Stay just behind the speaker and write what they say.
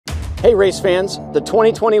Hey race fans, the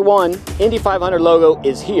 2021 Indy 500 logo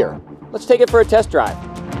is here. Let's take it for a test drive.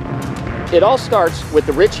 It all starts with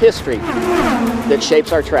the rich history that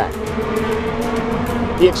shapes our track.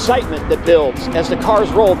 The excitement that builds as the cars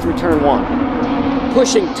roll through turn 1,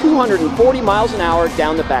 pushing 240 miles an hour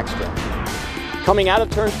down the backstretch. Coming out of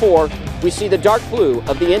turn 4, we see the dark blue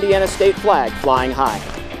of the Indiana state flag flying high.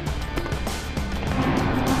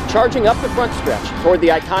 Charging up the front stretch toward the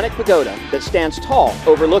iconic pagoda that stands tall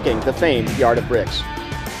overlooking the famed Yard of Bricks.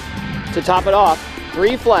 To top it off,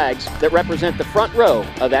 3 flags that represent the front row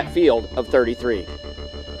of that field of 33.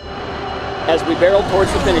 As we barrel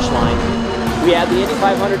towards the finish line, we add the Indy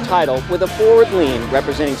 500 title with a forward lean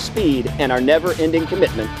representing speed and our never-ending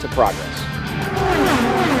commitment to progress.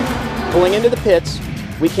 Pulling into the pits,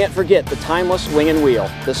 we can't forget the timeless wing and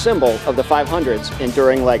wheel, the symbol of the 500's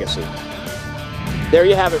enduring legacy. There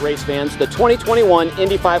you have it, race fans, the 2021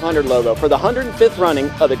 Indy 500 logo for the 105th running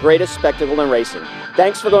of the greatest spectacle in racing.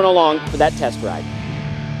 Thanks for going along for that test ride.